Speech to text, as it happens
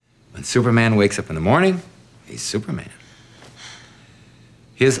When Superman wakes up in the morning, he's Superman.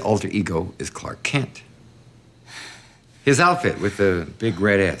 His alter ego is Clark Kent. His outfit with the big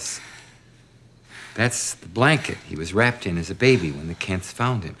red S. That's the blanket he was wrapped in as a baby when the Kents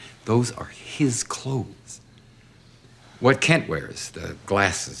found him. Those are his clothes. What Kent wears, the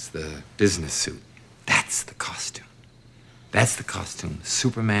glasses, the business suit, that's the costume. That's the costume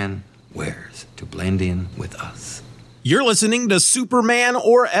Superman wears to blend in with us. You're listening to Superman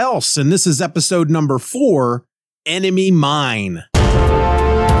or Else, and this is episode number 4, Enemy Mine.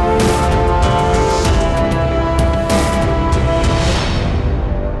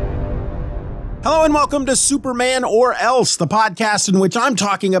 Hello and welcome to Superman or Else, the podcast in which I'm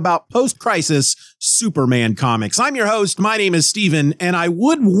talking about post-crisis Superman comics. I'm your host, my name is Steven, and I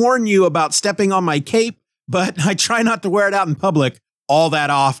would warn you about stepping on my cape, but I try not to wear it out in public all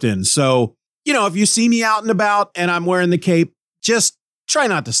that often. So, if you see me out and about and I'm wearing the cape, just try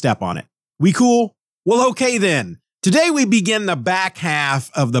not to step on it. We cool? Well, okay then. Today we begin the back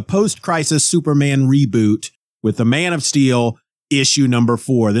half of the post-crisis Superman reboot with The Man of Steel, issue number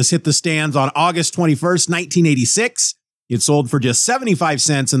 4. This hit the stands on August 21st, 1986. It sold for just 75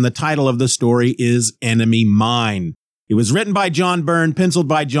 cents, and the title of the story is Enemy Mine. It was written by John Byrne, penciled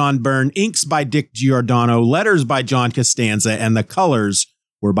by John Byrne, inks by Dick Giordano, letters by John Costanza, and the colors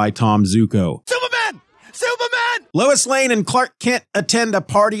were by Tom Zucco. Superman! Superman! Lois Lane and Clark Kent attend a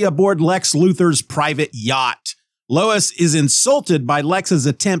party aboard Lex Luthor's private yacht. Lois is insulted by Lex's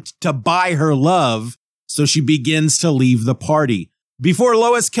attempt to buy her love, so she begins to leave the party. Before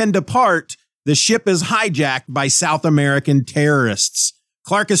Lois can depart, the ship is hijacked by South American terrorists.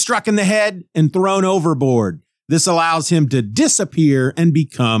 Clark is struck in the head and thrown overboard. This allows him to disappear and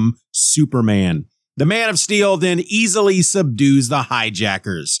become Superman. The Man of Steel then easily subdues the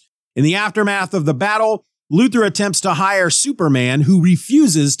hijackers. In the aftermath of the battle, Luthor attempts to hire Superman, who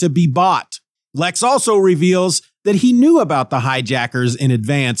refuses to be bought. Lex also reveals that he knew about the hijackers in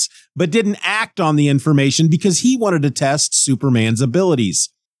advance, but didn't act on the information because he wanted to test Superman's abilities.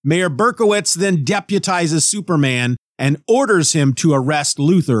 Mayor Berkowitz then deputizes Superman and orders him to arrest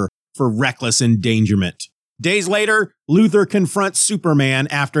Luthor for reckless endangerment. Days later, Luthor confronts Superman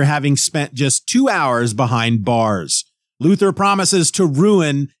after having spent just 2 hours behind bars. Luthor promises to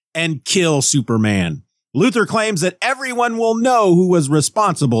ruin and kill Superman. Luthor claims that everyone will know who was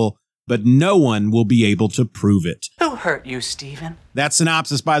responsible, but no one will be able to prove it. Who hurt you, Steven? That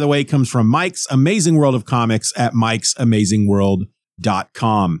synopsis, by the way, comes from Mike's Amazing World of Comics at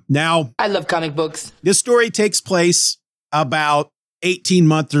Mike'sAmazingWorld.com. Now, I love comic books. This story takes place about 18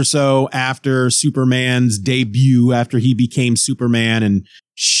 months or so after Superman's debut, after he became Superman and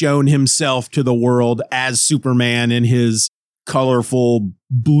shown himself to the world as Superman in his colorful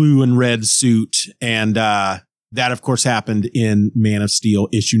blue and red suit. And that, of course, happened in Man of Steel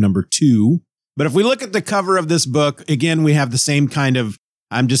issue number 2. But if we look at the cover of this book, again, we have the same kind of,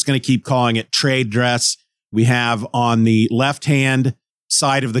 I'm just going to keep calling it trade dress. We have on the left-hand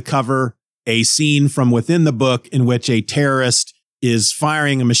side of the cover a scene from within the book in which a terrorist is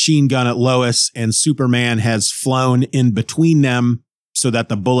firing a machine gun at Lois, and Superman has flown in between them so that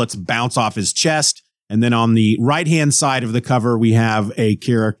the bullets bounce off his chest. And then on the right-hand side of the cover, we have a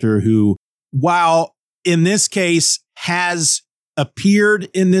character who, while in this case has appeared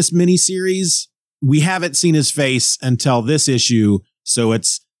in this miniseries, we haven't seen his face until this issue. So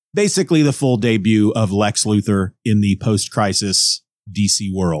it's basically the full debut of Lex Luthor in the post-crisis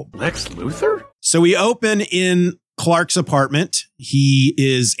DC world. Lex Luthor? So we open in Clark's apartment. He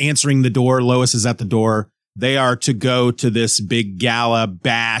is answering the door. Lois is at the door. They are to go to this big gala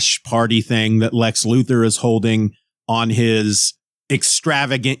bash party thing that Lex Luthor is holding on his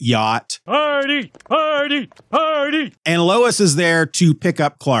extravagant yacht. Party, party, party. And Lois is there to pick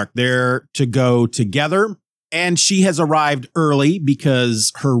up Clark. They're to go together. And she has arrived early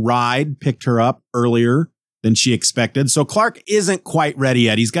because her ride picked her up earlier than she expected. So Clark isn't quite ready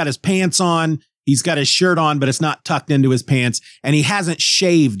yet. He's got his pants on. He's got his shirt on, but it's not tucked into his pants, and he hasn't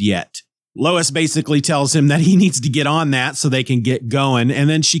shaved yet. Lois basically tells him that he needs to get on that so they can get going. And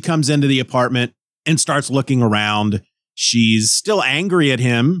then she comes into the apartment and starts looking around. She's still angry at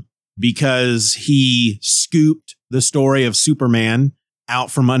him because he scooped the story of Superman out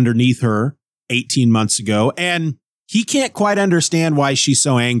from underneath her 18 months ago. And he can't quite understand why she's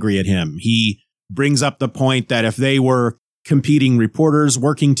so angry at him. He brings up the point that if they were competing reporters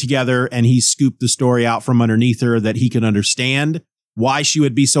working together and he scooped the story out from underneath her, that he can understand why she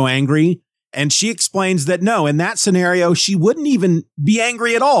would be so angry. And she explains that no, in that scenario, she wouldn't even be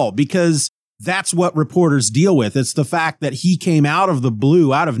angry at all because that's what reporters deal with. It's the fact that he came out of the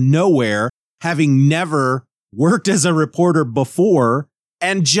blue, out of nowhere, having never worked as a reporter before,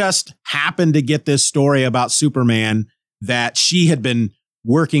 and just happened to get this story about Superman that she had been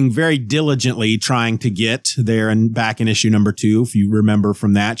working very diligently trying to get there and back in issue number 2. If you remember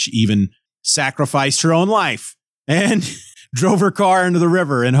from that, she even sacrificed her own life and drove her car into the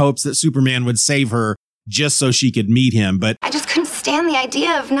river in hopes that Superman would save her just so she could meet him. But I just couldn't stand the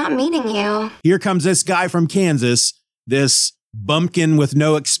idea of not meeting you. here comes this guy from Kansas, this bumpkin with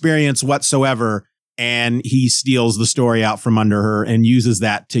no experience whatsoever, and he steals the story out from under her and uses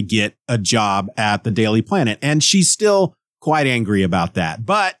that to get a job at the Daily Planet. And she's still quite angry about that.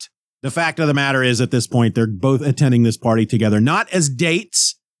 But the fact of the matter is, at this point, they're both attending this party together, not as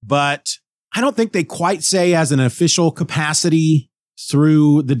dates, but I don't think they quite say as an official capacity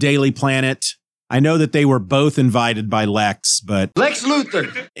through the Daily Planet. I know that they were both invited by Lex, but Lex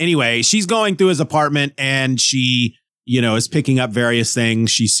Luthor. anyway, she's going through his apartment and she, is picking up various things.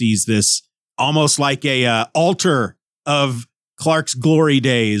 She sees this almost like a altar of Clark's glory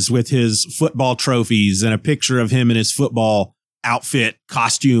days with his football trophies and a picture of him in his football outfit,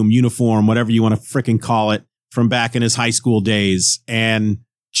 costume, uniform, whatever you want to frickin' call it, from back in his high school days. And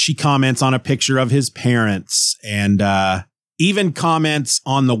she comments on a picture of his parents and even comments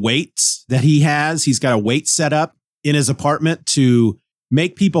on the weights that he has. He's got a weight set up in his apartment to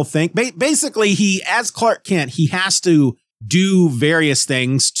make people think. Basically, he, as Clark Kent, he has to do various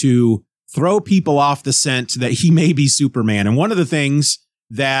things to throw people off the scent that he may be Superman. And one of the things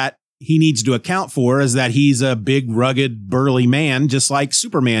that he needs to account for is that he's a big, rugged, burly man, just like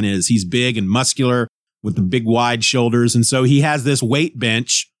Superman is. He's big and muscular with the big, wide shoulders. And so he has this weight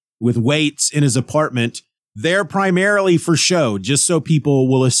bench with weights in his apartment. They're primarily for show, just so people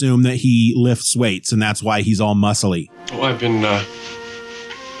will assume that he lifts weights. And that's why he's all muscly. Well, I've been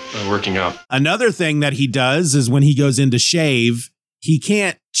working out. Another thing that he does is when he goes in to shave, he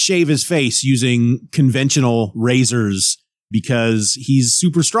can't shave his face using conventional razors because he's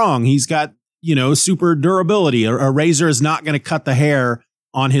super strong. He's got, super durability. A razor is not going to cut the hair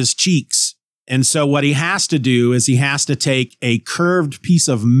on his cheeks. And so what he has to do is he has to take a curved piece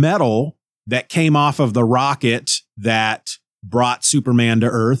of metal that came off of the rocket that brought Superman to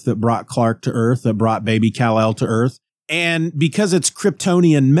Earth, that brought Clark to Earth, that brought baby Kal-El to Earth. And because it's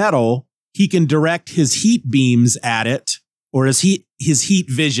Kryptonian metal, he can direct his heat beams at it, or his heat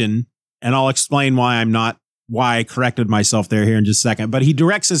vision. And I'll explain why I corrected myself here in just a second. But he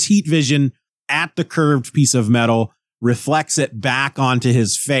directs his heat vision at the curved piece of metal, reflects it back onto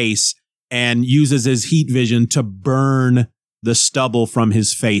his face, and uses his heat vision to burn the stubble from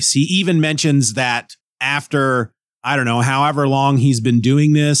his face. He even mentions that after, I don't know, however long he's been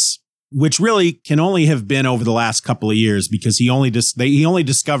doing this, which really can only have been over the last couple of years, because he only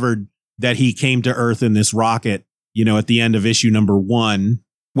discovered that he came to Earth in this rocket, at the end of issue number 1.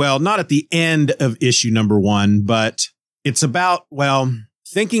 Well, not at the end of issue number 1, but it's about,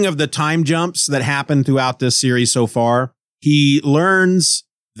 thinking of the time jumps that happened throughout this series so far. He learns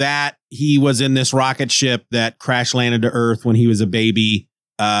that he was in this rocket ship that crash landed to Earth when he was a baby.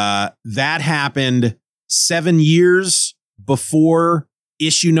 That happened 7 years before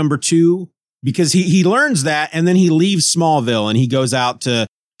issue number 2, because he learns that, and then he leaves Smallville and he goes out to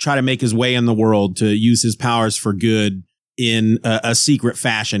try to make his way in the world, to use his powers for good in a secret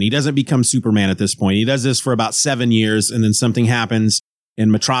fashion. He doesn't become Superman at this point. He does this for about 7 years, and then something happens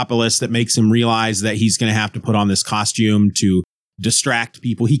in Metropolis that makes him realize that he's going to have to put on this costume to distract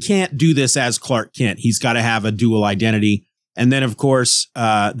people. He can't do this as Clark Kent. He's got to have a dual identity. And then, of course,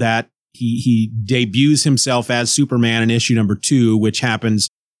 that he debuts himself as Superman in issue number 2, which happens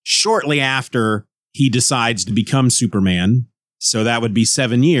shortly after he decides to become Superman. So that would be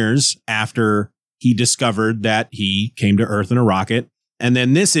 7 years after he discovered that he came to Earth in a rocket. And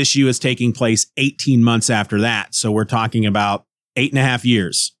then this issue is taking place 18 months after that. So we're talking about 8.5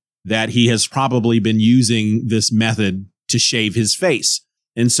 years that he has probably been using this method to shave his face.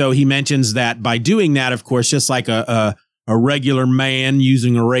 And so he mentions that by doing that, of course, just like a regular man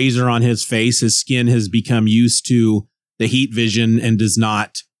using a razor on his face, his skin has become used to the heat vision and does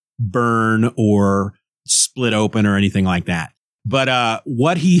not burn or split open or anything like that. But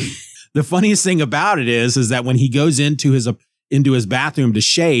the funniest thing about it is that when he goes into his bathroom to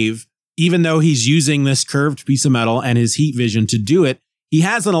shave, even though he's using this curved piece of metal and his heat vision to do it, he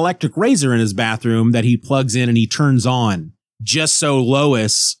has an electric razor in his bathroom that he plugs in and he turns on just so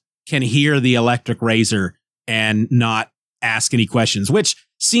Lois can hear the electric razor and not ask any questions, which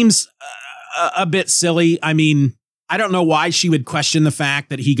seems a bit silly. I mean, I don't know why she would question the fact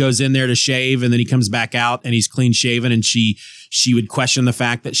that he goes in there to shave and then he comes back out and he's clean shaven, and she would question the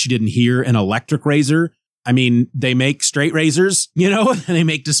fact that she didn't hear an electric razor. I mean, they make straight razors, and they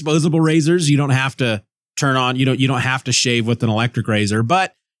make disposable razors. You don't have to turn on, you don't have to shave with an electric razor.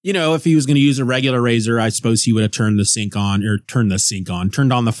 But, if he was going to use a regular razor, I suppose he would have turned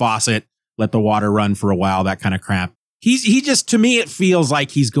on the faucet, let the water run for a while, that kind of crap. He just, to me, it feels like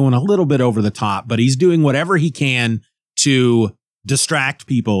he's going a little bit over the top, but he's doing whatever he can to distract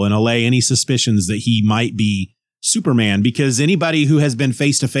people and allay any suspicions that he might be Superman, because anybody who has been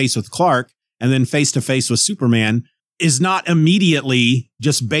face to face with Clark and then face to face with Superman is not immediately,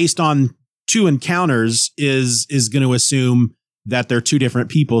 just based on two encounters, is going to assume that they're two different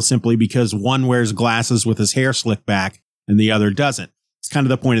people simply because one wears glasses with his hair slicked back and the other doesn't. It's kind of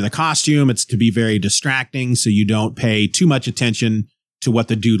the point of the costume. It's to be very distracting so you don't pay too much attention to what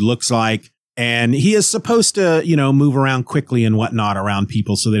the dude looks like. And he is supposed to, move around quickly and whatnot around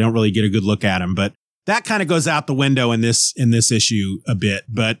people so they don't really get a good look at him. But that kind of goes out the window in this issue a bit.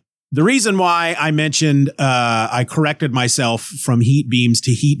 But the reason why I mentioned I corrected myself from heat beams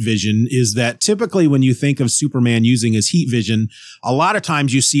to heat vision is that typically when you think of Superman using his heat vision, a lot of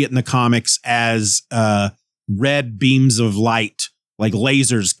times you see it in the comics as red beams of light, like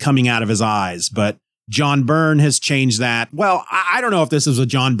lasers coming out of his eyes. But John Byrne has changed that. Well, I don't know if this is a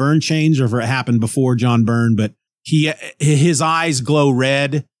John Byrne change or if it happened before John Byrne, but his eyes glow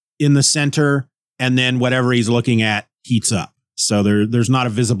red in the center, and then whatever he's looking at heats up. So there's not a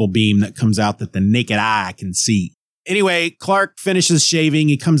visible beam that comes out that the naked eye can see. Anyway, Clark finishes shaving.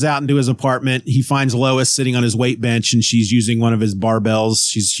 He comes out into his apartment. He finds Lois sitting on his weight bench, and she's using one of his barbells.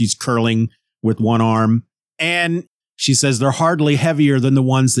 She's curling with one arm. And she says they're hardly heavier than the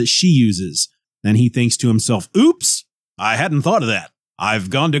ones that she uses. Then he thinks to himself, oops, I hadn't thought of that. I've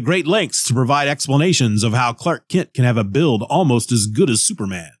gone to great lengths to provide explanations of how Clark Kent can have a build almost as good as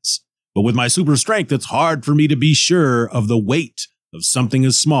Superman's. But with my super strength, it's hard for me to be sure of the weight of something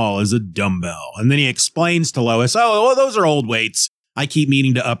as small as a dumbbell. And then he explains to Lois, oh, those are old weights. I keep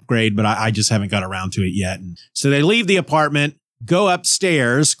meaning to upgrade, but I just haven't got around to it yet. And so they leave the apartment, go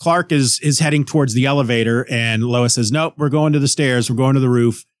upstairs. Clark is heading towards the elevator, and Lois says, nope, we're going to the stairs. We're going to the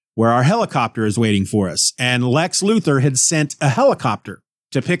roof where our helicopter is waiting for us. And Lex Luthor had sent a helicopter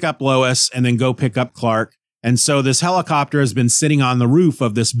to pick up Lois and then go pick up Clark. And so this helicopter has been sitting on the roof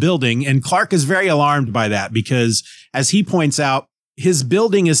of this building, and Clark is very alarmed by that because, as he points out, his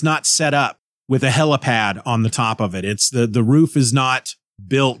building is not set up with a helipad on the top of it. It's the roof is not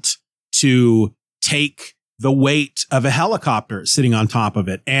built to take the weight of a helicopter sitting on top of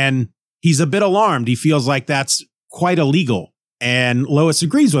it. And he's a bit alarmed. He feels like that's quite illegal. And Lois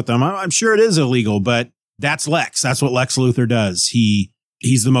agrees with him. I'm sure it is illegal, but that's Lex. That's what Lex Luthor does.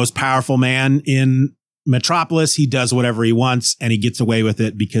 He's the most powerful man in Metropolis. He does whatever he wants, and he gets away with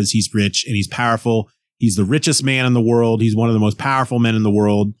it because he's rich and he's powerful. He's the richest man in the world. He's one of the most powerful men in the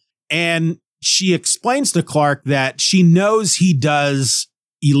world. And she explains to Clark that she knows he does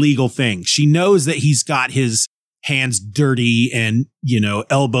illegal things. She knows that he's got his hands dirty and,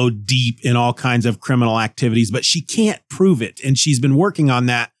 elbow deep in all kinds of criminal activities, but she can't prove it. And she's been working on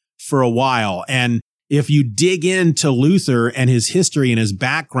that for a while. And if you dig into Luthor and his history and his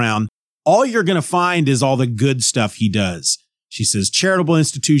background, all you're going to find is all the good stuff he does. She says charitable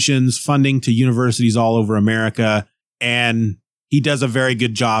institutions, funding to universities all over America. And he does a very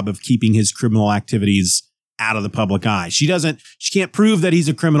good job of keeping his criminal activities out of the public eye. She can't prove that he's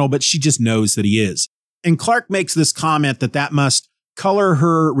a criminal, but she just knows that he is. And Clark makes this comment that must color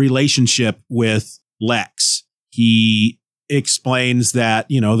her relationship with Lex. He explains that,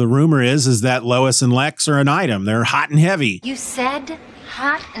 the rumor is that Lois and Lex are an item. They're hot and heavy. You said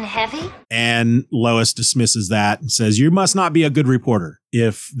hot and heavy? And Lois dismisses that and says, you must not be a good reporter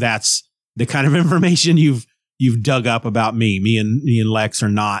if that's the kind of information you've dug up about me. Me and Lex are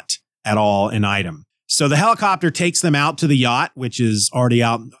not at all an item. So the helicopter takes them out to the yacht, which is already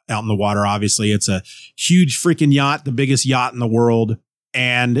out in the water. Obviously, it's a huge freaking yacht, the biggest yacht in the world.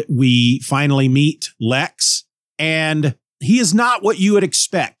 And we finally meet Lex, and he is not what you would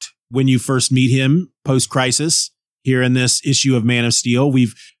expect when you first meet him post-crisis here in this issue of Man of Steel.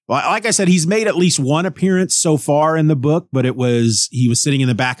 Like I said, he's made at least one appearance so far in the book, but he was sitting in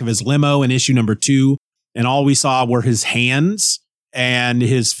the back of his limo in issue number 2, and all we saw were his hands and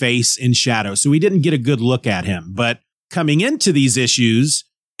his face in shadow. So we didn't get a good look at him. But coming into these issues,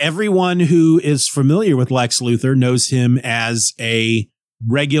 everyone who is familiar with Lex Luthor knows him as a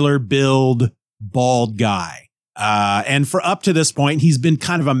regular build, bald guy. And for up to this point, he's been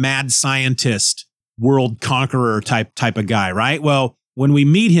kind of a mad scientist, world conqueror type of guy, right? Well, when we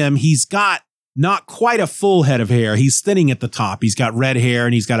meet him, he's got not quite a full head of hair. He's thinning at the top. He's got red hair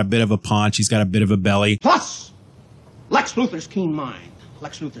and he's got a bit of a paunch. He's got a bit of a belly. Plus, Lex Luthor's keen mind.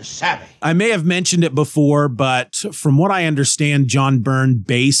 Lex Luthor's savvy. I may have mentioned it before, but from what I understand, John Byrne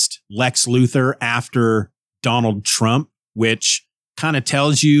based Lex Luthor after Donald Trump, which kind of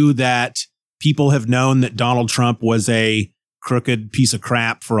tells you that people have known that Donald Trump was a crooked piece of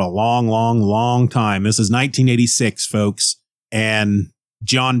crap for a long, long, long time. This is 1986, folks, and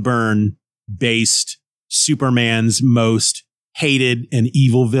John Byrne based Superman's most hated and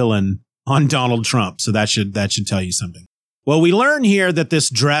evil villain on Donald Trump. So that should tell you something. Well, we learn here that this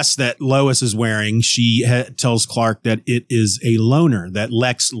dress that Lois is wearing, she tells Clark that it is a loaner, that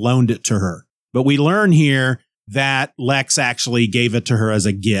Lex loaned it to her. But we learn here that Lex actually gave it to her as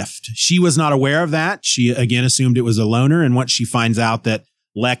a gift. She was not aware of that. She, again, assumed it was a loaner. And once she finds out that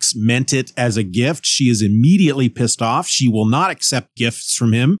Lex meant it as a gift, she is immediately pissed off. She will not accept gifts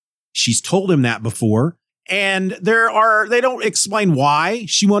from him. She's told him that before. And they don't explain why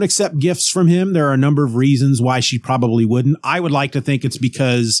she won't accept gifts from him. There are a number of reasons why she probably wouldn't. I would like to think it's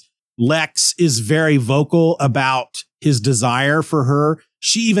because Lex is very vocal about his desire for her.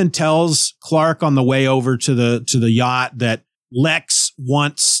 She even tells Clark on the way over to the yacht that Lex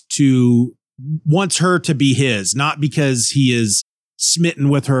wants her to be his, not because he is smitten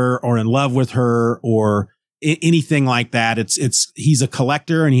with her or in love with her or anything like that. He's a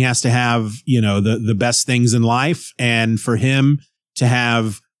collector and he has to have, the best things in life. And for him to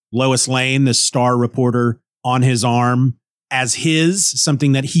have Lois Lane, the star reporter, on his arm as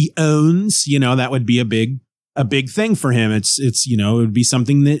something that he owns, that would be a big thing for him. It would be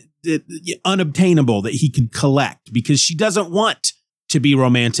something that unobtainable that he could collect because she doesn't want to be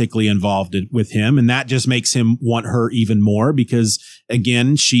romantically involved with him. And that just makes him want her even more because,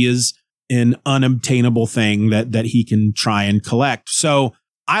 again, she is an unobtainable thing that he can try and collect. So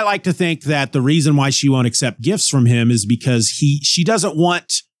I like to think that the reason why she won't accept gifts from him is because she doesn't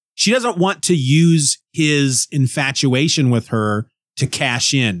want to use his infatuation with her to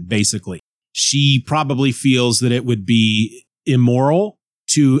cash in, basically. She probably feels that it would be immoral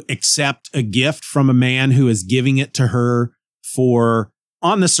to accept a gift from a man who is giving it to her for,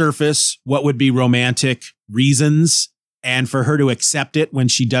 on the surface, what would be romantic reasons. And for her to accept it when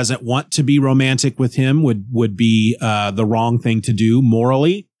she doesn't want to be romantic with him would be the wrong thing to do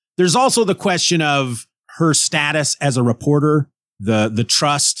morally. There's also the question of her status as a reporter, the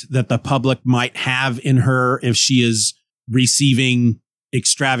trust that the public might have in her if she is receiving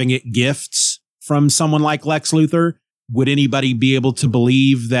extravagant gifts from someone like Lex Luthor. Would anybody be able to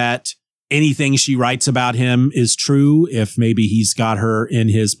believe that anything she writes about him is true if maybe he's got her in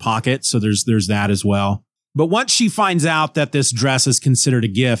his pocket? So there's that as well. But once she finds out that this dress is considered a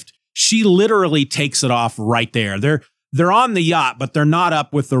gift, she literally takes it off right there. They're on the yacht, but they're not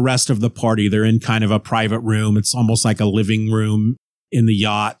up with the rest of the party. They're in kind of a private room. It's almost like a living room in the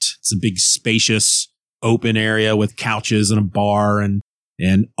yacht. It's a big, spacious, open area with couches and a bar and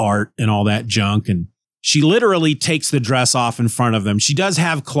art and all that junk. And she literally takes the dress off in front of them. She does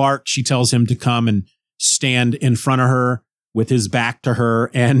have Clark. She tells him to come and stand in front of her with his back to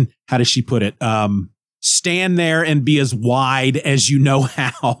her. And how does she put it? Stand there and be as wide as you know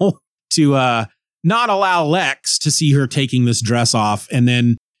how to not allow Lex to see her taking this dress off. And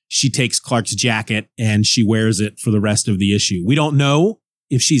then she takes Clark's jacket and she wears it for the rest of the issue. We don't know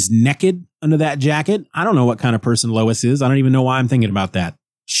if she's naked under that jacket. I don't know what kind of person Lois is. I don't even know why I'm thinking about that.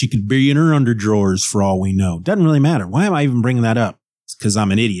 She could be in her underdrawers for all we know. Doesn't really matter. Why am I even bringing that up? It's because I'm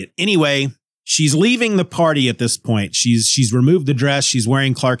an idiot. Anyway, she's leaving the party at this point. She's removed the dress. She's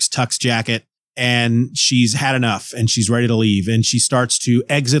wearing Clark's tux jacket. And she's had enough and she's ready to leave. And she starts to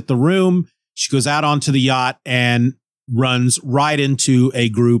exit the room. She goes out onto the yacht and runs right into a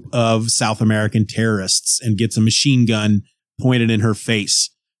group of South American terrorists and gets a machine gun pointed in her face.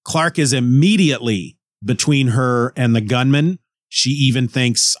 Clark is immediately between her and the gunman. She even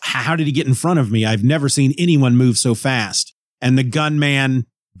thinks, how did he get in front of me? I've never seen anyone move so fast. And the gunman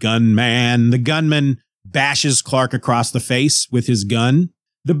bashes Clark across the face with his gun.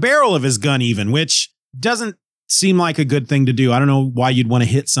 The barrel of his gun even, which doesn't seem like a good thing to do. I don't know why you'd want to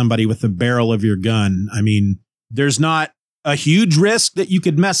hit somebody with the barrel of your gun. I mean, there's not a huge risk that you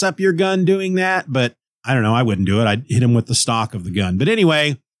could mess up your gun doing that, but I don't know. I wouldn't do it. I'd hit him with the stock of the gun. But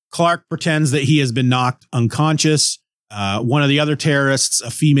anyway, Clark pretends that he has been knocked unconscious. One of the other terrorists,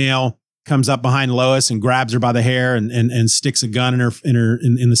 a female, comes up behind Lois and grabs her by the hair and sticks a gun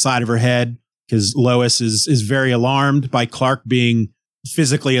in the side of her head because Lois is very alarmed by Clark being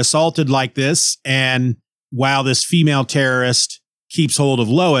physically assaulted like this. And while this female terrorist keeps hold of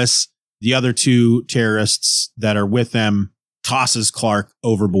Lois, the other two terrorists that are with them tosses Clark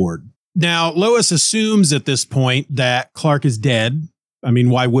overboard. Now, Lois assumes at this point that Clark is dead. I mean,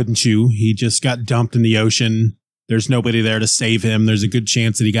 why wouldn't you? He just got dumped in the ocean. There's nobody there to save him. There's a good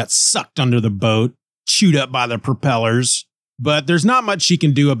chance that he got sucked under the boat, chewed up by the propellers. But there's not much she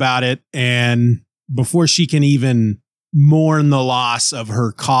can do about it. And before she can even mourn the loss of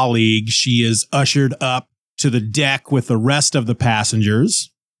her colleague, she is ushered up to the deck with the rest of the passengers.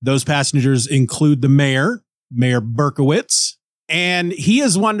 Those passengers include the mayor, Mayor Berkowitz, and he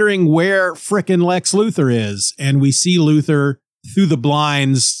is wondering where frickin' Lex Luthor is. And we see Luthor through the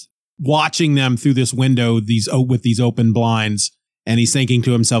blinds, watching them through this window, with these open blinds. And he's thinking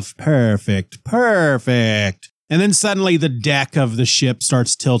to himself, perfect, perfect. And then suddenly the deck of the ship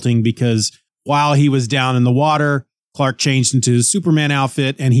starts tilting because while he was down in the water, Clark changed into his Superman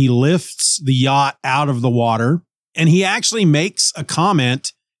outfit and he lifts the yacht out of the water. And he actually makes a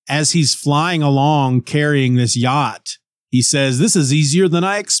comment as he's flying along carrying this yacht. He says, "This is easier than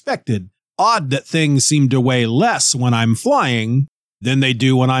I expected. Odd that things seem to weigh less when I'm flying than they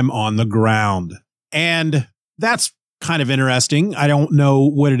do when I'm on the ground." And that's kind of interesting. I don't know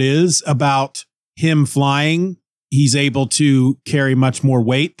what it is about him flying. He's able to carry much more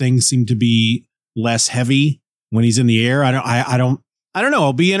weight. Things seem to be less heavy when he's in the air. I don't know.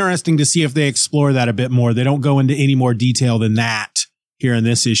 It'll be interesting to see if they explore that a bit more. They don't go into any more detail than that here in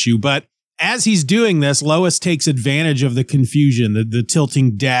this issue. But as he's doing this, Lois takes advantage of the confusion, the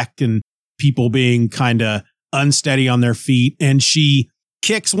tilting deck and people being kind of unsteady on their feet. And she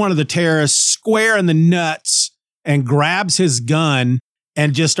kicks one of the terrorists square in the nuts and grabs his gun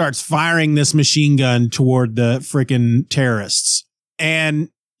and just starts firing this machine gun toward the freaking terrorists. And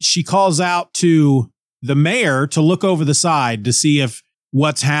she calls out to the mayor to look over the side to see if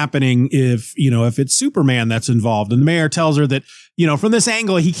what's happening, if it's Superman that's involved. And the mayor tells her that, from this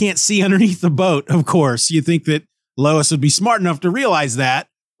angle, he can't see underneath the boat. Of course, you think that Lois would be smart enough to realize that,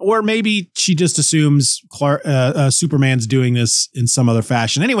 or maybe she just assumes Superman's doing this in some other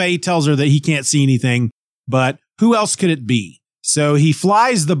fashion. Anyway, he tells her that he can't see anything, but who else could it be? So he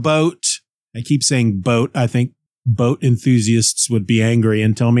flies the boat. I keep saying boat. I think boat enthusiasts would be angry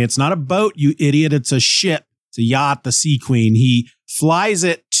and tell me it's not a boat, you idiot. It's a ship. It's a yacht, the Sea Queen. He flies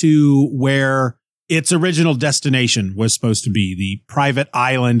it to where its original destination was supposed to be, the private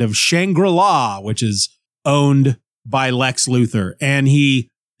island of Shangri-La, which is owned by Lex Luthor. And he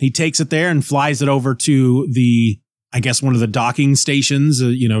takes it there and flies it over to one of the docking stations,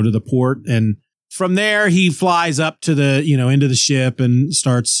 to the port. And from there, he flies up to into the ship and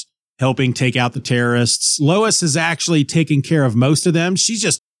starts helping take out the terrorists. Lois is actually taking care of most of them. She's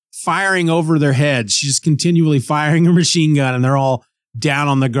just firing over their heads. She's just continually firing a machine gun, and they're all down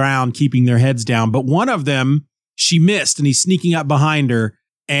on the ground, keeping their heads down. But one of them, she missed, and he's sneaking up behind her,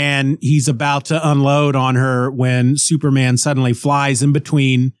 and he's about to unload on her when Superman suddenly flies in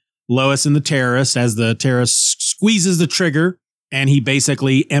between Lois and the terrorist as the terrorist squeezes the trigger, and he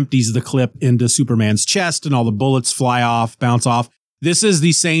basically empties the clip into Superman's chest, and all the bullets fly off, bounce off. This is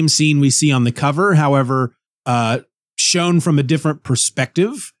the same scene we see on the cover. However, shown from a different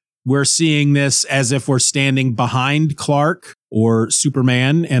perspective. We're seeing this as if we're standing behind Clark or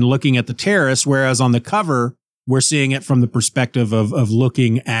Superman and looking at the terrorist, whereas on the cover, we're seeing it from the perspective of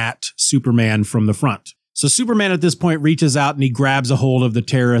looking at Superman from the front. So Superman at this point reaches out and he grabs a hold of the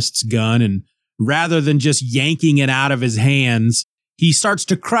terrorist's gun, and rather than just yanking it out of his hands, he starts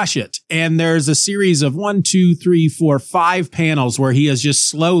to crush it. And there's a series of 5 panels where he is just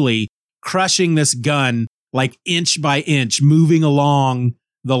slowly crushing this gun, like inch by inch, moving along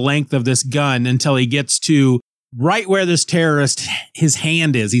the length of this gun until he gets to right where this terrorist, his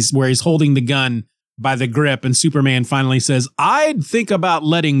hand is. Where he's holding the gun by the grip. And Superman finally says, "I'd think about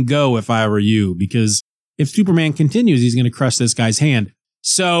letting go if I were you," because if Superman continues, he's going to crush this guy's hand.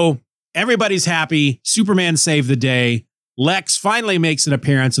 So everybody's happy. Superman saved the day. Lex finally makes an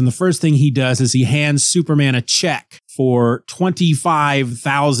appearance, and the first thing he does is he hands Superman a check for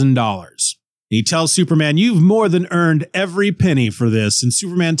 $25,000. He tells Superman, "You've more than earned every penny for this." And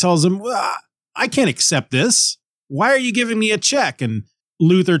Superman tells him, "Well, I can't accept this. Why are you giving me a check?" And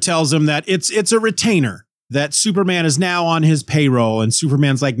Luthor tells him that it's a retainer, that Superman is now on his payroll. And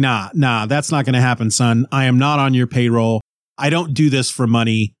Superman's like, nah, that's not going to happen, son. I am not on your payroll. I don't do this for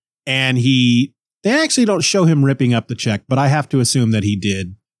money. And they actually don't show him ripping up the check, but I have to assume that he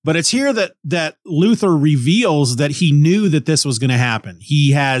did. But it's here that Luthor reveals that he knew that this was going to happen.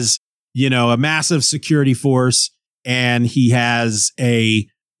 He has, a massive security force, and he has a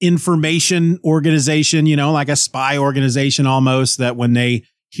information organization, like a spy organization almost, that when they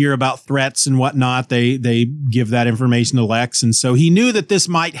hear about threats and whatnot, they give that information to Lex. And so he knew that this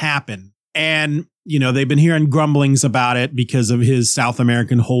might happen. And, they've been hearing grumblings about it because of his South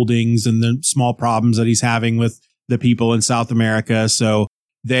American holdings and the small problems that he's having with the people in South America. So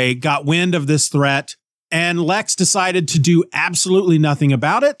they got wind of this threat, And Lex decided to do absolutely nothing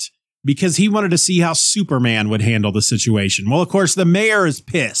about it because he wanted to see how Superman would handle the situation. Well, of course, the mayor is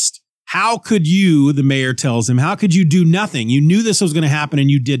pissed. How could you, the mayor tells him, how could you do nothing? You knew this was going to happen and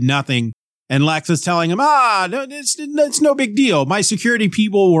you did nothing. And Lex is telling him, it's no big deal. My security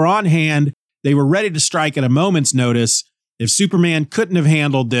people were on hand. They were ready to strike at a moment's notice. If Superman couldn't have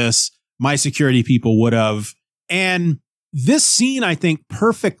handled this, my security people would have. And this scene, I think,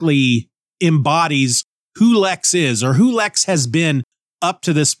 perfectly embodies who Lex is or who Lex has been up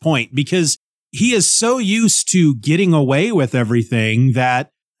to this point, because he is so used to getting away with everything that,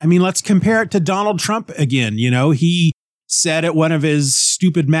 I mean, let's compare it to Donald Trump again. You know, he said at one of his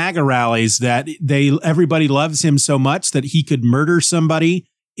stupid MAGA rallies that everybody loves him so much that he could murder somebody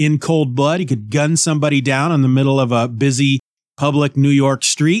in cold blood. He could gun somebody down in the middle of a busy public New York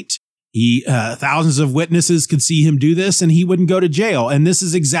street. Thousands of witnesses could see him do this and he wouldn't go to jail. And this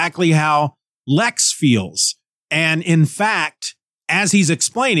is exactly how Lex feels. And in fact, as he's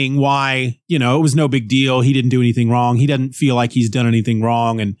explaining why, you know, it was no big deal, he didn't do anything wrong, he doesn't feel like he's done anything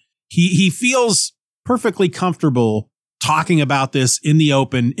wrong, and he feels perfectly comfortable talking about this in the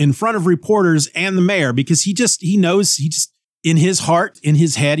open in front of reporters and the mayor, because he knows in his heart, in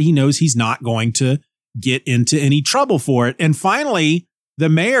his head, he knows he's not going to get into any trouble for it. And finally, the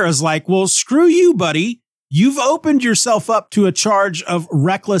mayor is like, well, screw you, buddy. You've opened yourself up to a charge of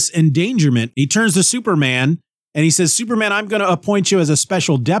reckless endangerment. He turns to Superman and he says, Superman, I'm going to appoint you as a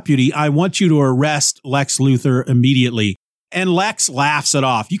special deputy. I want you to arrest Lex Luthor immediately. And Lex laughs it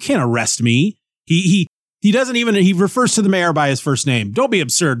off. You can't arrest me. He doesn't even, he refers to the mayor by his first name. Don't be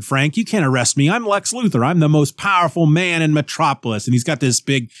absurd, Frank. You can't arrest me. I'm Lex Luthor. I'm the most powerful man in Metropolis. And he's got this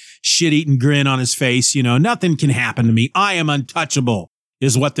big shit-eating grin on his face. You know, nothing can happen to me. I am untouchable,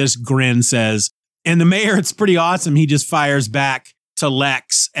 is what this grin says. And the mayor, it's pretty awesome. He just fires back to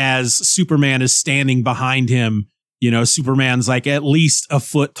Lex as Superman is standing behind him. You know, Superman's like at least a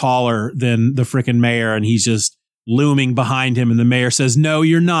foot taller than the frickin' mayor, and he's just looming behind him. And the mayor says, no,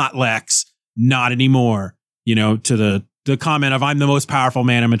 you're not, Lex. Not anymore. You know, to the comment of, I'm the most powerful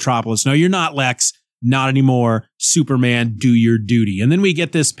man in Metropolis. No, you're not, Lex. Not anymore. Superman, do your duty. And then we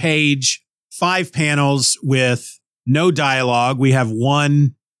get this page, 5 panels with no dialogue. We have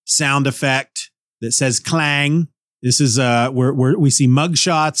one sound effect that says clang. This is where we see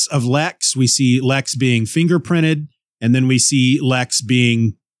mugshots of Lex. We see Lex being fingerprinted, and then we see Lex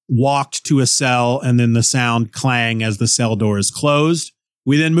being walked to a cell, and then the sound clang as the cell door is closed.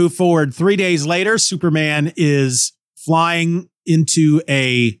 We then move forward 3 days later. Superman is flying into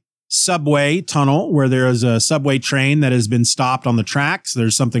a subway tunnel where there is a subway train that has been stopped on the tracks.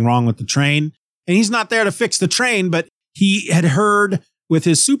 There's something wrong with the train, and he's not there to fix the train, but he had heard with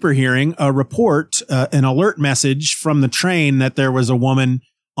his super hearing a report, an alert message from the train that there was a woman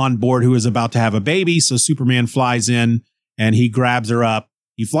on board who was about to have a baby. So Superman flies in and he grabs her up.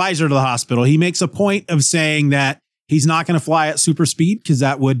 He flies her to the hospital. He makes a point of saying that he's not going to fly at super speed because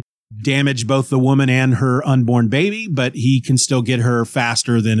that would damage both the woman and her unborn baby, but he can still get her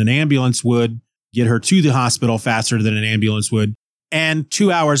faster than an ambulance would, get her to the hospital faster than an ambulance would. And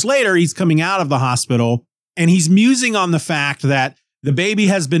 2 hours later, he's coming out of the hospital and he's musing on the fact that the baby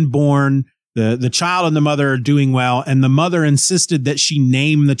has been born, the child and the mother are doing well, and the mother insisted that she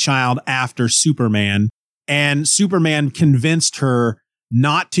name the child after Superman, and Superman convinced her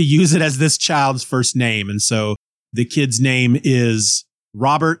not to use it as this child's first name. And so the kid's name is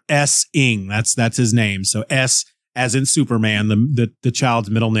Robert S. Ing. That's his name. So S as in Superman, the child's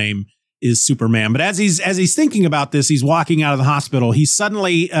middle name is Superman. But as he's thinking about this, he's walking out of the hospital. He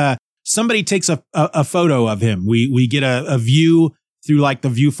suddenly, somebody takes a photo of him. We get a view through like the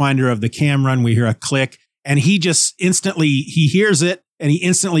viewfinder of the camera, and we hear a click, and he hears it and he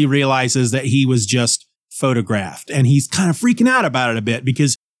instantly realizes that he was just photographed, and he's kind of freaking out about it a bit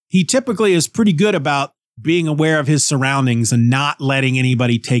because he typically is pretty good about being aware of his surroundings and not letting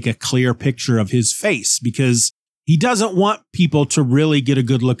anybody take a clear picture of his face because he doesn't want people to really get a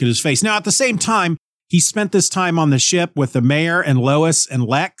good look at his face. Now, at the same time, he spent this time on the ship with the mayor and Lois and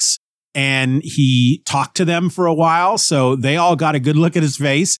Lex, and he talked to them for a while. So they all got a good look at his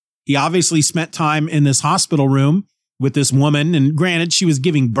face. He obviously spent time in this hospital room with this woman. And granted, she was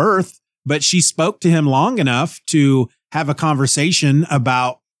giving birth, but she spoke to him long enough to have a conversation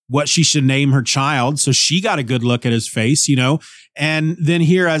about what she should name her child. So she got a good look at his face, you know. And then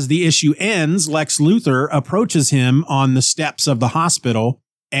here, as the issue ends, Lex Luthor approaches him on the steps of the hospital,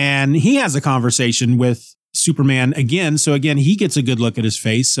 and he has a conversation with Superman again. So again, he gets a good look at his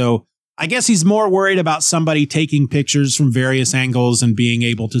face. So I guess he's more worried about somebody taking pictures from various angles and being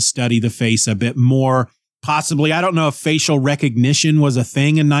able to study the face a bit more. Possibly, I don't know if facial recognition was a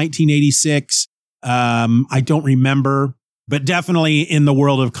thing in 1986. I don't remember, but definitely in the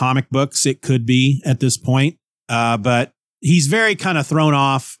world of comic books, it could be at this point. But he's very kind of thrown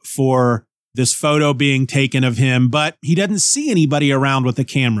off for this photo being taken of him, but he doesn't see anybody around with a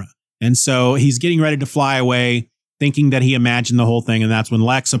camera. And so he's getting ready to fly away, thinking that he imagined the whole thing. And that's when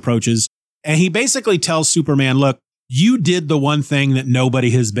Lex approaches. And he basically tells Superman, look, you did the one thing that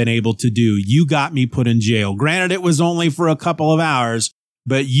nobody has been able to do. You got me put in jail. Granted, it was only for a couple of hours,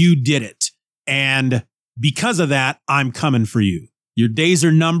 but you did it. And because of that, I'm coming for you. Your days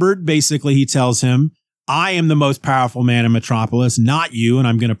are numbered. Basically, he tells him, I am the most powerful man in Metropolis, not you. And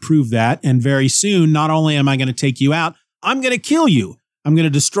I'm going to prove that. And very soon, not only am I going to take you out, I'm going to kill you. I'm going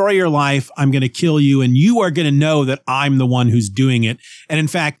to destroy your life. I'm going to kill you. And you are going to know that I'm the one who's doing it. And in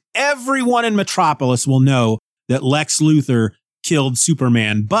fact, everyone in Metropolis will know that Lex Luthor killed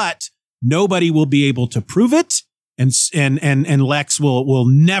Superman, but nobody will be able to prove it. And Lex will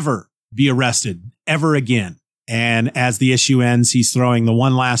never be arrested ever again. And as the issue ends, he's throwing the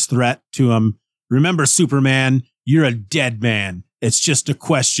one last threat to him. Remember, Superman, you're a dead man. It's just a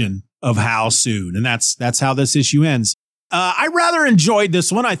question of how soon. And that's how this issue ends. I rather enjoyed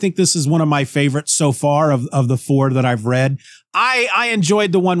this one. I think this is one of my favorites so far of the four that I've read. I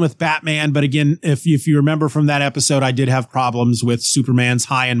enjoyed the one with Batman, but again, if you remember from that episode, I did have problems with Superman's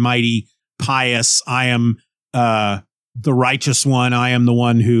high and mighty, pious. I am the righteous one. I am the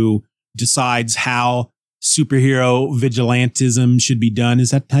one who decides how superhero vigilantism should be done.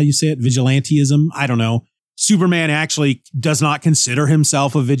 Is that how you say it? Vigilantism? I don't know. Superman actually does not consider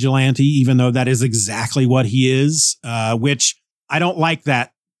himself a vigilante, even though that is exactly what he is, which I don't like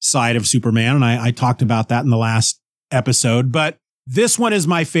that side of Superman. And I talked about that in the last episode, but this one is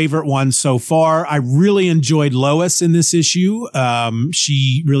my favorite one so far. I really enjoyed Lois in this issue.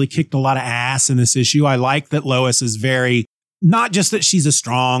 She really kicked a lot of ass in this issue. I like that Lois is very, not just that she's a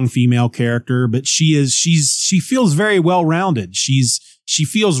strong female character, but she feels very well-rounded. She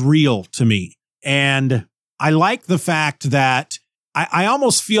feels real to me. And I like the fact that I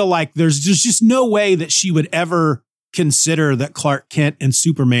almost feel like there's just no way that she would ever consider that Clark Kent and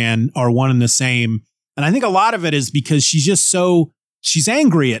Superman are one and the same. And I think a lot of it is because she's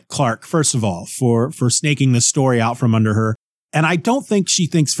angry at Clark, first of all, for snaking the story out from under her. And I don't think she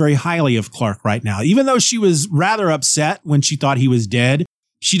thinks very highly of Clark right now. Even though she was rather upset when she thought he was dead,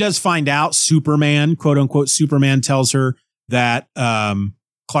 she does find out Superman, quote unquote, Superman tells her that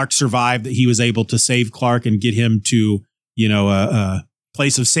Clark survived, that he was able to save Clark and get him to, a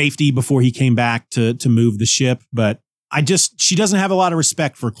place of safety before he came back to move the ship. But she doesn't have a lot of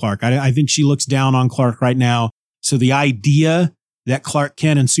respect for Clark. I think she looks down on Clark right now. So the idea that Clark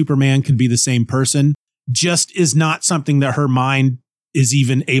Kent and Superman could be the same person just is not something that her mind is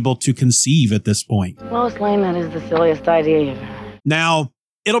even able to conceive at this point. Lois Lane, that is the silliest idea you've ever heard. Now,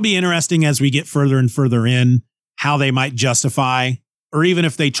 it'll be interesting as we get further and further in how they might justify, or even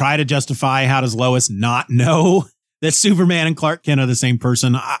if they try to justify, how does Lois not know that Superman and Clark Kent are the same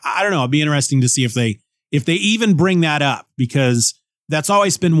person? I don't know. It'll be interesting to see if they even bring that up, because that's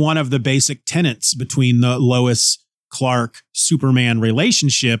always been one of the basic tenets between the Lois Clark Superman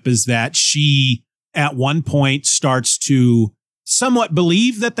relationship, is that she at one point starts to somewhat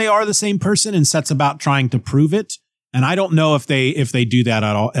believe that they are the same person and sets about trying to prove it. And I don't know if they do that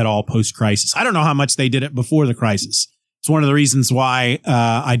at all post-crisis. I don't know how much they did it before the crisis. It's one of the reasons why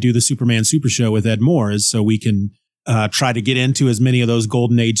I do the Superman Super Show with Ed Moore, is so we can try to get into as many of those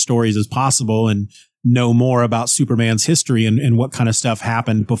golden age stories as possible and know more about Superman's history and what kind of stuff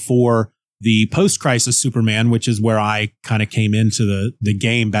happened before the post-crisis Superman, which is where I kind of came into the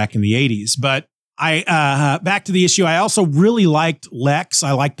game back in the 80s. But back to the issue. I also really liked Lex.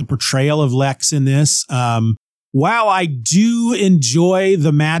 I liked the portrayal of Lex in this. While I do enjoy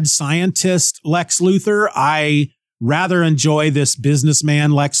the mad scientist Lex Luthor, I rather enjoy this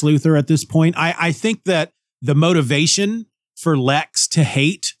businessman Lex Luthor at this point. I think that the motivation for Lex to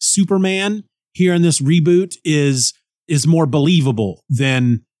hate Superman here in this reboot is more believable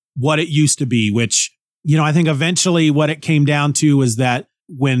than what it used to be, which, I think eventually what it came down to was that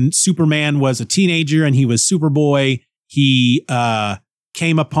when Superman was a teenager and he was Superboy, he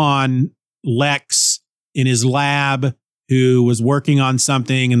came upon Lex in his lab, who was working on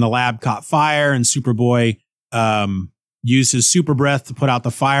something, and the lab caught fire, and Superboy used his super breath to put out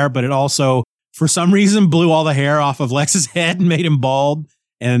the fire, but it also, for some reason, blew all the hair off of Lex's head and made him bald.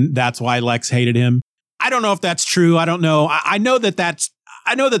 And that's why Lex hated him. I don't know if that's true. I don't know. I know that that's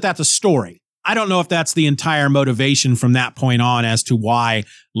a story. I don't know if that's the entire motivation from that point on as to why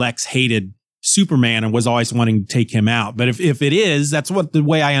Lex hated Superman and was always wanting to take him out. But if it is, that's the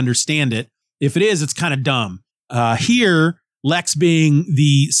way I understand it. If it is, it's kind of dumb. Here, Lex being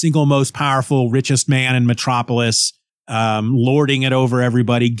the single most powerful, richest man in Metropolis, lording it over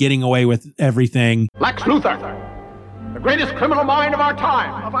everybody, getting away with everything. Lex Luthor, the greatest criminal mind of our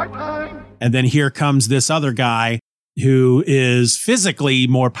time. And then here comes this other guy who is physically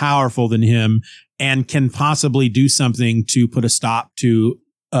more powerful than him and can possibly do something to put a stop to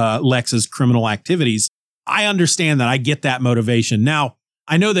Lex's criminal activities. I understand that. I get that motivation. Now,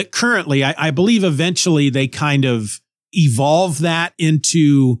 I know that currently, I believe eventually they kind of evolve that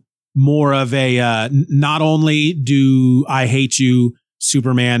into more of a, not only do I hate you,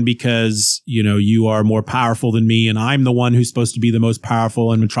 Superman, because, you are more powerful than me and I'm the one who's supposed to be the most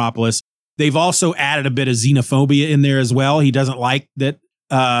powerful in Metropolis. They've also added a bit of xenophobia in there as well. He doesn't like that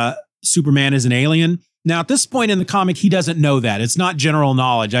Superman is an alien. Now, at this point in the comic, he doesn't know that. It's not general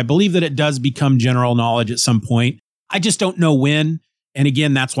knowledge. I believe that it does become general knowledge at some point. I just don't know when. And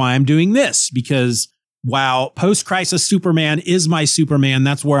again, that's why I'm doing this, because while Post-Crisis Superman is my Superman,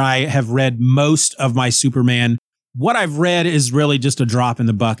 that's where I have read most of my Superman. What I've read is really just a drop in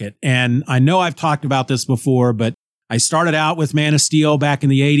the bucket. And I know I've talked about this before, but I started out with Man of Steel back in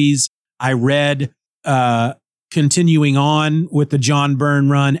the 80s. I read continuing on with the John Byrne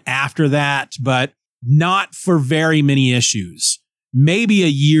run after that, but not for very many issues, maybe a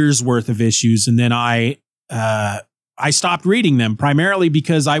year's worth of issues. And then I stopped reading them, primarily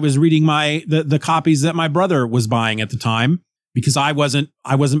because I was reading the copies that my brother was buying at the time, because I wasn't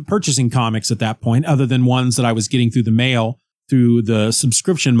purchasing comics at that point, other than ones that I was getting through the mail through the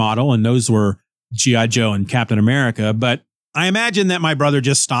subscription model. And those were G.I. Joe and Captain America. But I imagine that my brother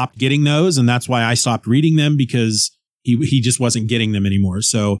just stopped getting those. And that's why I stopped reading them, because he just wasn't getting them anymore.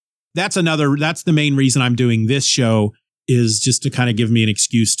 So that's the main reason I'm doing this show, is just to kind of give me an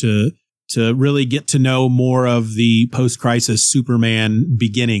excuse to really get to know more of the post-crisis Superman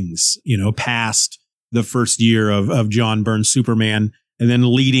beginnings, past the first year of John Byrne's Superman, and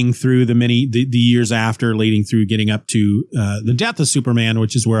then leading through the years after, leading through getting up to the death of Superman,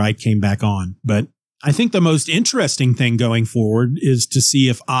 which is where I came back on. But I think the most interesting thing going forward is to see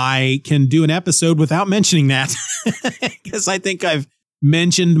if I can do an episode without mentioning that, because I think I've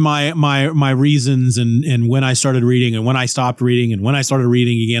mentioned my reasons and when I started reading and when I stopped reading and when I started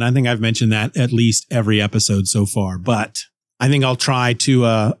reading again. I think I've mentioned that at least every episode so far, but I think I'll try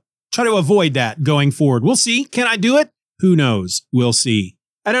to avoid that going forward. We'll see. Can I do it? Who knows? We'll see.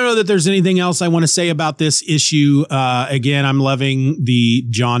 I don't know that there's anything else I want to say about this issue. Again, I'm loving the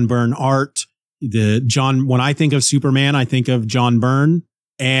John Byrne art. When I think of Superman, I think of John Byrne,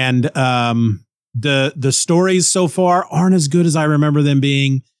 and the stories so far aren't as good as I remember them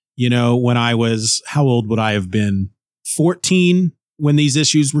being. When I was, how old would I have been? 14 when these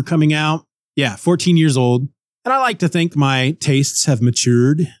issues were coming out. Yeah, 14 years old. And I like to think my tastes have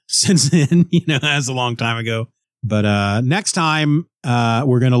matured since then. That's a long time ago. But next time,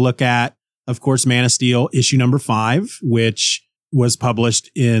 we're going to look at, of course, Man of Steel issue number 5, which was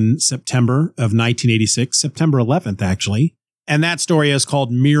published in September of 1986, September 11th, actually. And that story is called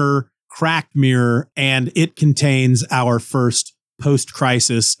Mirror, Cracked Mirror, and it contains our first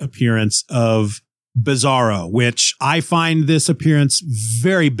post-crisis appearance of Bizarro, which I find this appearance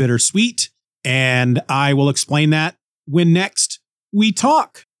very bittersweet, and I will explain that when next we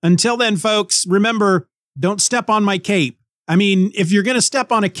talk. Until then, folks, remember, don't step on my cape. I mean, if you're going to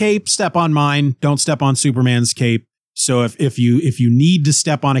step on a cape, step on mine. Don't step on Superman's cape. So if you need to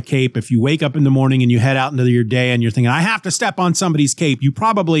step on a cape, if you wake up in the morning and you head out into your day and you're thinking, I have to step on somebody's cape, you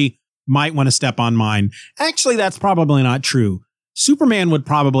probably might want to step on mine. Actually, that's probably not true. Superman would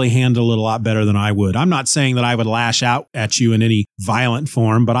probably handle it a lot better than I would. I'm not saying that I would lash out at you in any violent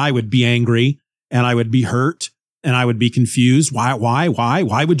form, but I would be angry and I would be hurt and I would be confused.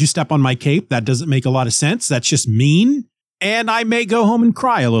 Why would you step on my cape? That doesn't make a lot of sense. That's just mean. And I may go home and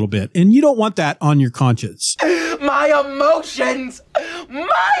cry a little bit. And you don't want that on your conscience. My emotions!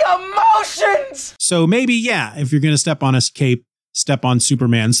 My emotions! So maybe, yeah, if you're going to step on a cape, step on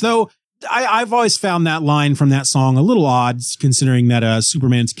Superman's. Though I've always found that line from that song a little odd, considering that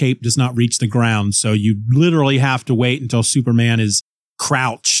Superman's cape does not reach the ground. So you literally have to wait until Superman is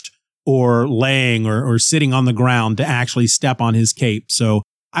crouched or laying or sitting on the ground to actually step on his cape. So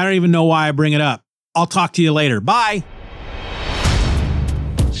I don't even know why I bring it up. I'll talk to you later. Bye.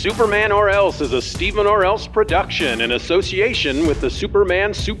 Superman or Else is a Stephen or Else production in association with the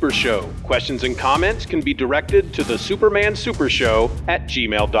Superman Super Show. Questions and comments can be directed to the Superman Super Show at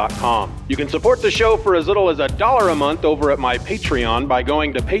gmail.com. You can support the show for as little as $1 a month over at my Patreon by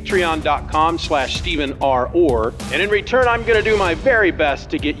going to patreon.com/StephenROr. And in return, I'm going to do my very best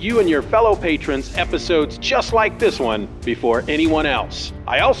to get you and your fellow patrons episodes just like this one before anyone else.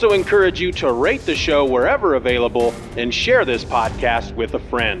 I also encourage you to rate the show wherever available and share this podcast with a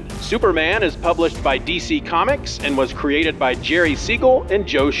friend. Superman is published by DC Comics and was created by Jerry Siegel and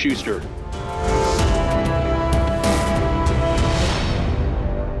Joe Shuster.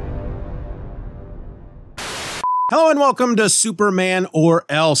 Hello and welcome to Superman or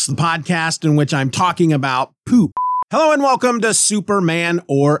Else, the podcast in which I'm talking about poop. Hello and welcome to Superman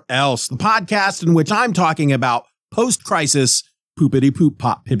or Else, the podcast in which I'm talking about post-crisis poopity poop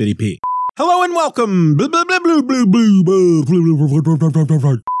pop pippity pee. Hello and welcome.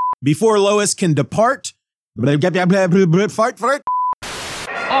 Before Lois can depart, fart.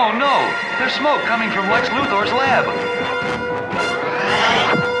 Oh no, there's smoke coming from Lex Luthor's lab.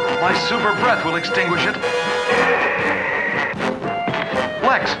 My super breath will extinguish it.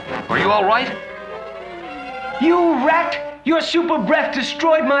 Lex, are you all right? You rat! Your super breath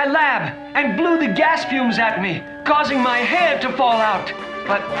destroyed my lab and blew the gas fumes at me, causing my hair to fall out.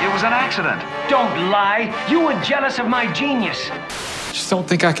 But it was an accident. Don't lie. You were jealous of my genius. Just don't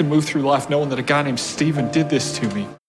think I can move through life knowing that a guy named Steven did this to me.